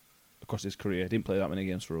across his career. He didn't play that many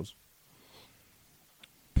games for us.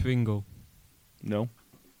 Pringle. No.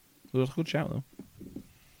 It was a good shout, though.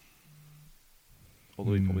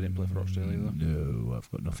 Although he probably didn't play for Rochdale either. No, I've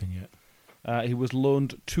got nothing yet. He was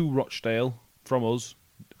loaned to Rochdale from us,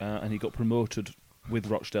 and he got promoted with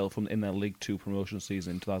Rochdale in their League 2 promotion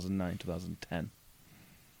season in 2009-2010.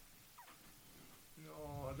 No,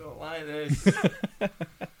 I don't like this.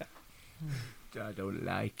 I don't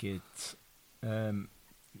like it.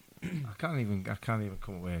 I can't even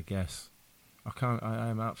come up with a guess. I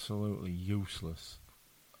am absolutely useless.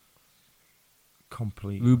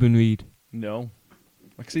 Complete. Ruben Reid. No.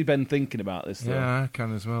 I can see Ben thinking about this, though. Yeah, I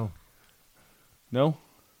can as well. No?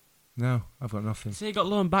 No, I've got nothing. So he got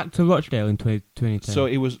loaned back to Rochdale in 2010. So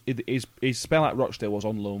his spell at Rochdale was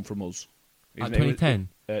on loan from us. At 2010?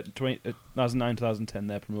 2009-2010,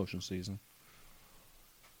 their promotion season.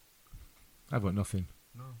 I've got nothing.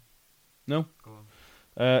 No? Go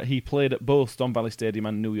on. He played at both Don Valley Stadium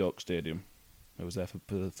and New York Stadium. I was there for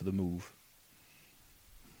the move.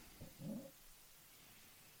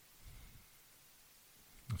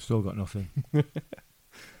 I've still got nothing.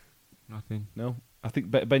 Nothing. No? I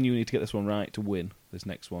think, Ben, you need to get this one right to win this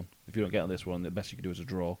next one. If you don't get on this one, the best you can do is a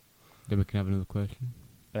draw. Then we can have another question.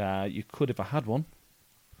 You could if I had one.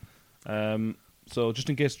 So just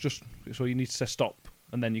in case, so you need to say stop,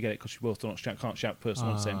 and then you get it because you both can't shout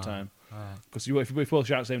personal at the same time. Because if you both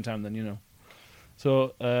shout at the same time, then you know.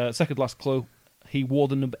 So second last clue, he wore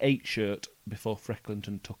the number 8 shirt before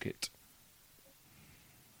Frecklinton took it.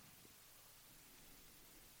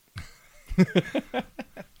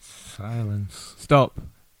 Silence. Stop.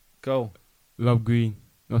 Go. Rob Green.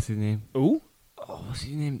 What's his name? Who? Oh, what's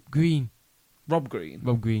his name? Green. Rob Green.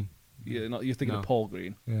 Rob Green. You're thinking No. of Paul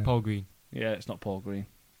Green. Yeah. Paul Green. Yeah, it's not Paul Green.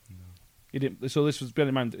 No. He didn't. So this was, bear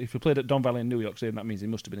in mind, if he played at Don Valley in New York Stadium, that means he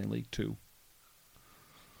must have been in League 2.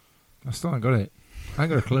 I still haven't got it. I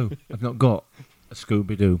ain't got a clue. I've not got a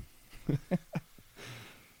Scooby-Doo.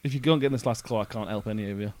 If you go and get this last clue, I can't help any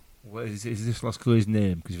of you. What is this last clue his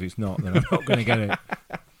name? Because if it's not, then I'm not going to get it.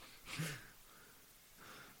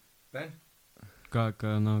 Ben? Go.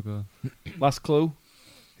 Last clue.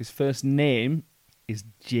 His first name is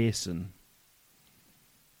Jason.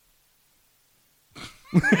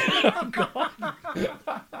 Oh, God.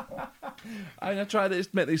 I tried to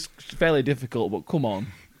make this fairly difficult, but come on.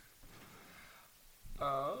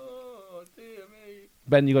 Oh, dear me.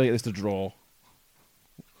 Ben, you got to get this to draw.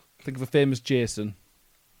 Think of a famous Jason.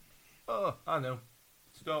 Oh, I know.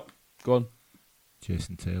 Stop. Go on.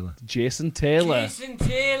 Jason Taylor. Jason Taylor. Jason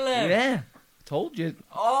Taylor. Yeah. told you.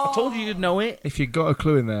 I told you you'd know it. If you got a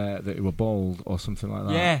clue in there that he were bald or something like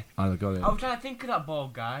that, Yeah. I'd have got it. I was trying to think of that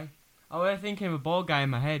bald guy. I was thinking of a bald guy in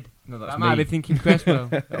my head. No, that's I me. might be thinking Cresswell.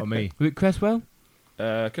 Or me. Was it Cresswell?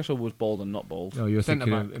 Cresswell was bald and not bald. No, you were thinking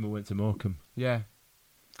Centre-back. of him who went to Morecambe. Yeah.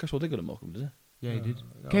 Cresswell did go to Morecambe, did Yeah, he did.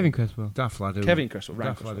 no. Kevin Cresswell. Daft lad who... Kevin Cresswell,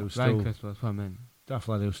 Ryan Daft lad Cresswell. who Ryan still... Cresswell, that's what I meant. Daft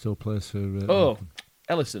lad who still plays for... Oh,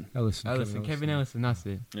 Ellison. Ellison. Kevin Ellison, that's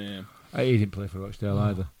it. Yeah. He didn't play for Rochdale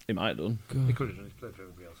either. He might have done. He could have done. He's played for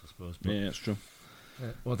everybody else, I suppose. But, Yeah, that's true.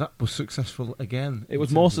 well, that was successful again. It in was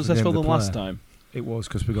terms more of the game successful of the than last player. time. It was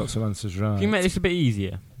because we got some answers right. Can you make this a bit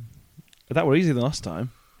easier? That were easier than last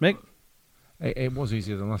time. Mick? It was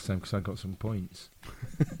easier than last time because I got some points.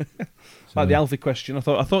 Like the Alfie question. I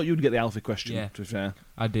thought you'd get the Alfie question, Yeah. to be fair.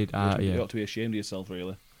 I did, You yeah. ought to be ashamed of yourself,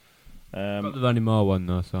 really. Got the Ronnie Moore one,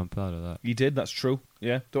 though, so I'm proud of that. You did, that's true.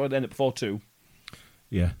 Yeah. Don't want to end it before 2.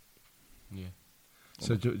 Yeah. Yeah.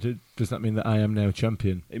 So does that mean that I am now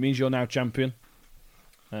champion? It means you're now champion.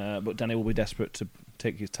 But Danny will be desperate to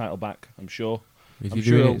take his title back, I'm sure. Is I'm he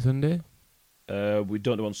sure doing he'll- it Sunday? We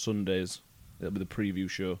don't do on Sundays. It'll be the preview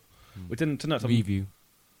show. We didn't tonight. Review.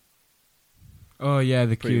 Oh, yeah,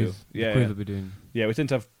 the Preview. quiz. Yeah, the quiz yeah. will be doing. Yeah, we tend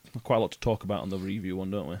to have quite a lot to talk about on the review one,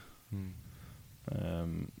 don't we? Hmm.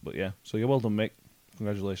 But yeah, so you're well done, Mick.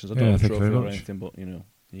 Congratulations. I Yeah, don't have a thank you trophy very or much. anything, but you know,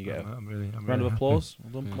 you get a I'm really round of happy. applause.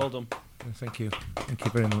 Well done. Yeah. Well done. Yeah, thank you. Thank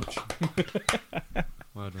you very much.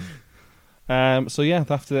 Well done. So yeah,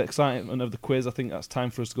 after the excitement of the quiz, I think that's time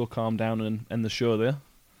for us to go calm down and end the show there.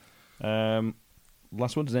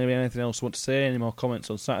 Last one. Does anybody have anything else want to say? Any more comments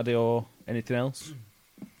on Saturday or anything else?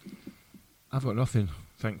 I've got nothing,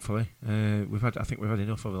 thankfully. I think we've had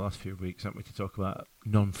enough over the last few weeks, haven't we, to talk about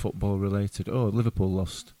non-football related. Oh, Liverpool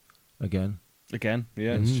lost again Again,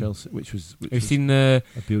 yeah. against Chelsea, which was Have you was seen the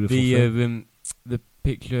a beautiful thing. the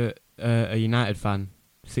picture? A United fan,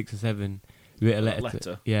 6 or 7, wrote a letter.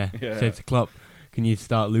 Letter. Yeah, Yeah. said to Klopp, "Can you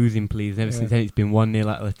start losing, please?" And ever since then, it's been 1-0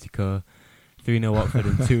 Atletico, 3-0 Watford,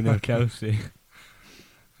 and 2-0 Chelsea.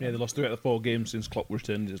 Yeah, they lost 3 out of the 4 games since Klopp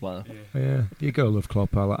returned his letter. Yeah, you go love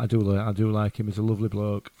Klopp. I do like him. He's a lovely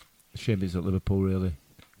bloke. Shame he's at Liverpool, really.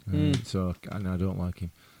 So I don't like him,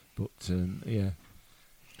 but yeah.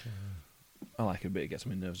 I like him, but it gets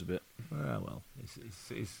on my nerves a bit. Well,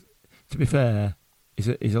 it's to be fair, he's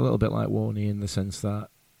a little bit like Warney in the sense that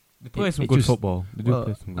They play It- some it good just- football. They do well,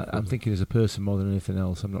 play some good I'm football. thinking as a person more than anything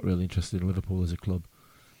else. I'm not really interested in Liverpool as a club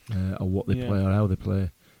or what they Yeah. play or how they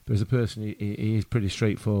play. But as a person, he is pretty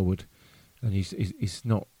straightforward, and he's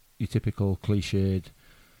not your typical cliched.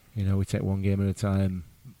 You know, we take one game at a time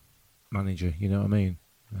manager. You know what I mean?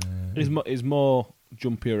 He's more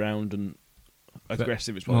jumpy around and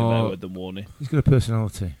aggressive. It's probably a better word than Warney. He's got a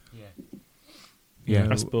personality. Yeah.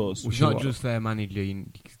 I suppose. which He's is not what- just their manager. He's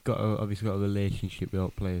obviously got a relationship with all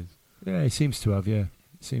players. Yeah, he seems to have. Yeah,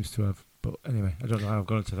 seems to have. But anyway, I don't know how I've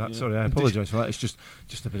gone into that. Yeah. Sorry, I apologise for that. It's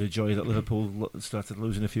just a bit of joy that Liverpool started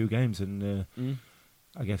losing a few games, and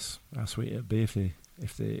I guess how sweet it'd be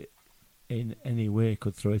if they in any way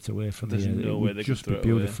could throw it away from There's the end. no It way would they could just throw be it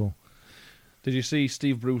away. beautiful. Did you see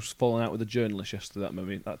Steve Bruce falling out with a journalist yesterday?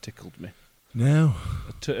 That tickled me. No,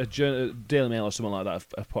 Daily Mail or something like that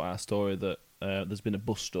have put out a story that there's been a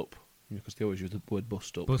bust up, because they always use the word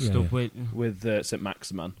bust up, Bust Yeah, up yeah. with St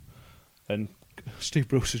Maximan, and Steve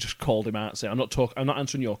Bruce has just called him out saying, I'm not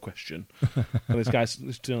answering your question. And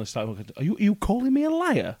this journalist started looking, are you calling me a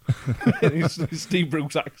liar? His Steve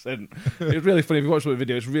Bruce accent. It was really funny. If you watch the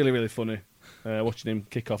video, it's really, really funny. Watching him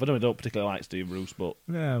kick off. I don't particularly like Steve Bruce, but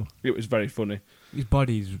no. it was very funny. His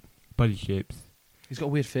body shapes He's got a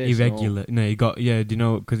weird face. and all. irregular. No, he got do you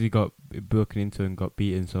know because he got broken into and got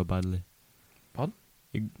beaten so badly. Pardon?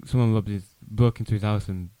 Someone broke into his house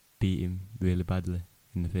and beat him really badly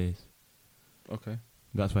in the face. Okay.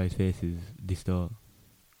 That's why his face is distort.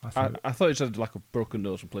 I thought he just had like a broken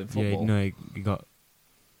nose from playing football. Yeah, no, he got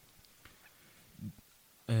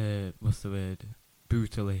what's the word?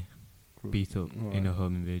 Brutally beat up in a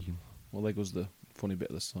home invasion. Well, there goes the funny bit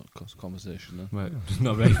of this conversation then. Well, it's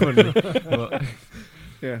not very funny. But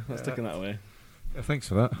Yeah, let's take it that way. Yeah, thanks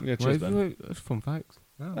for that. Yeah, cheers, well, Ben. it's fun facts.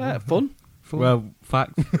 Fun? Well,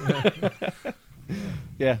 facts.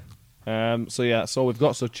 Yeah. So we've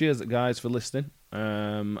got. So cheers, guys, for listening.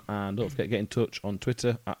 And don't forget, get in touch on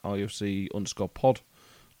Twitter at RUFC_pod,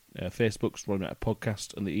 Facebook's Rolling Out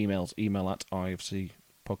Podcast, and the email at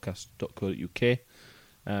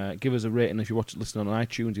rufcpodcast.co.uk. Give us a rating if you're listening on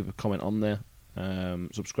iTunes. Give a comment on there.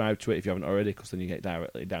 Subscribe to it if you haven't already, because then you get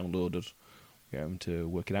directly downloaded. Get them to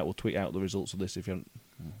work it out. We'll tweet out the results of this if you haven't.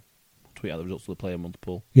 Tweet out the results of the Player Month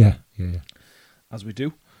poll Yeah. as we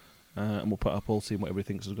do. And we'll put up all seeing what everybody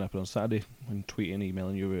thinks is going to happen on Saturday, and tweeting and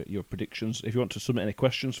emailing your predictions. If you want to submit any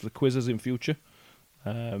questions for the quizzes in future,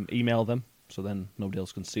 email them, so then nobody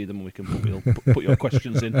else can see them, and we can put your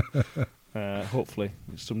questions in. Hopefully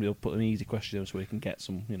somebody will put an easy question in so we can get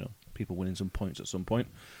some, people winning some points at some point.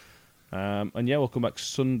 And yeah, we'll come back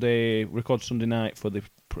Sunday, record Sunday night for the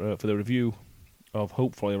review of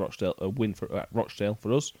hopefully a win for Rochdale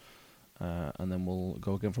for us. And then we'll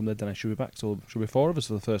go again from there. Then I should be back. So there should be 4 of us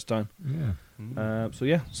for the first time. Yeah.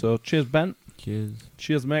 So cheers, Ben. Cheers.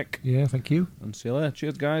 Cheers, Mick. Yeah, thank you. And see you later.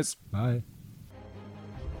 Cheers, guys. Bye.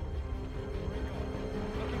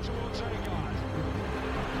 Looking towards Odegaard.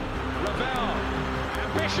 Ravel.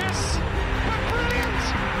 Ambitious. But brilliant.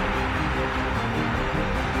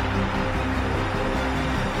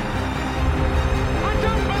 I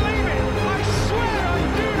don't believe it. I swear I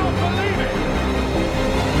do not believe it.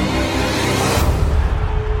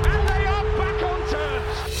 And they are back on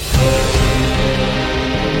terms.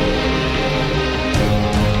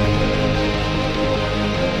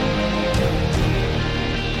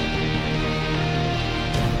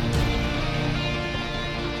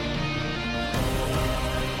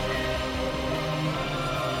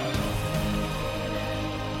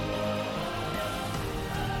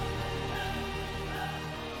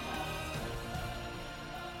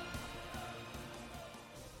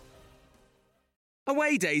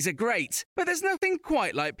 Away days are great, but there's nothing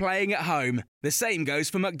quite like playing at home. The same goes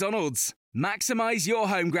for McDonald's. Maximise your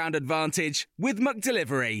home ground advantage with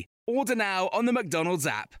McDelivery. Order now on the McDonald's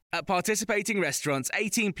app. At participating restaurants,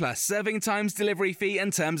 18 plus serving times, delivery fee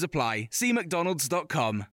and terms apply. See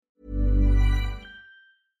mcdonalds.com.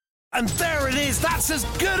 And there it is, that's as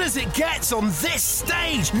good as it gets on this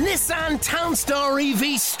stage. Nissan Townstar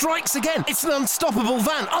EV strikes again. It's an unstoppable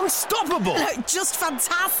van, unstoppable. Just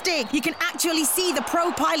fantastic. You can actually see the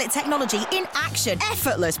ProPilot technology in action.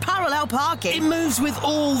 Effortless parallel parking. It moves with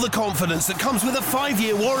all the confidence that comes with a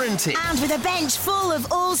 5-year warranty. And with a bench full of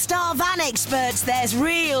all-star van experts, there's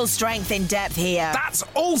real strength in depth here. That's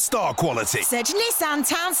all-star quality. Search Nissan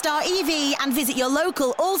Townstar EV and visit your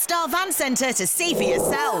local all-star van centre to see for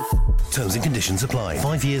yourself. Terms and conditions apply.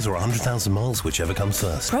 5 years or 100,000 miles, whichever comes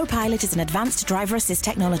first. ProPilot is an advanced driver assist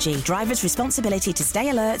technology. Driver's responsibility to stay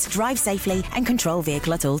alert, drive safely and control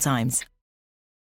vehicle at all times.